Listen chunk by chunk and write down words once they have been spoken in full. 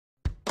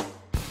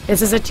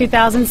This is a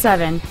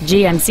 2007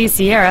 GMC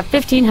Sierra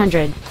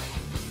 1500.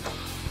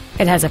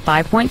 It has a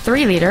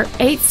 5.3-liter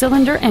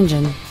 8-cylinder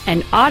engine,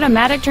 an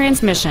automatic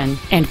transmission,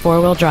 and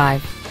 4-wheel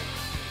drive.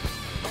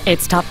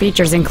 Its top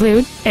features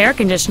include air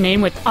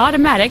conditioning with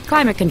automatic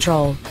climate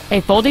control,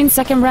 a folding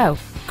second row,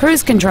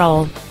 cruise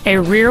control, a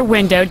rear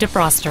window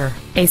defroster,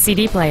 a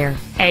CD player,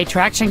 a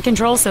traction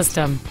control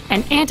system,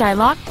 an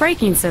anti-lock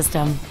braking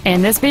system,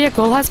 and this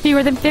vehicle has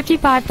fewer than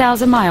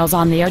 55,000 miles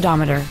on the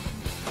odometer.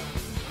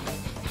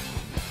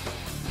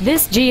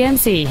 This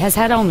GMC has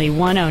had only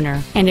one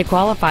owner, and it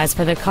qualifies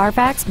for the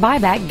Carfax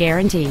buyback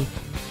guarantee.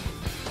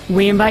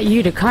 We invite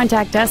you to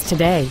contact us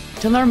today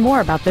to learn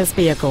more about this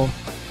vehicle.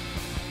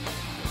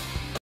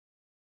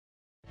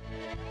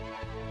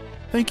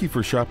 Thank you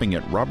for shopping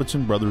at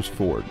Robinson Brothers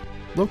Ford,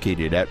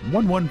 located at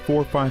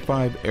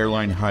 11455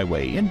 Airline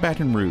Highway in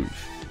Baton Rouge.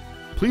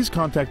 Please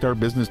contact our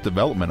business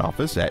development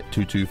office at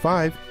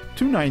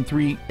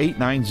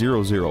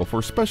 225-293-8900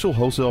 for special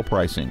wholesale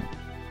pricing.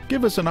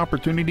 Give us an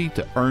opportunity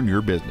to earn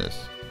your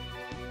business.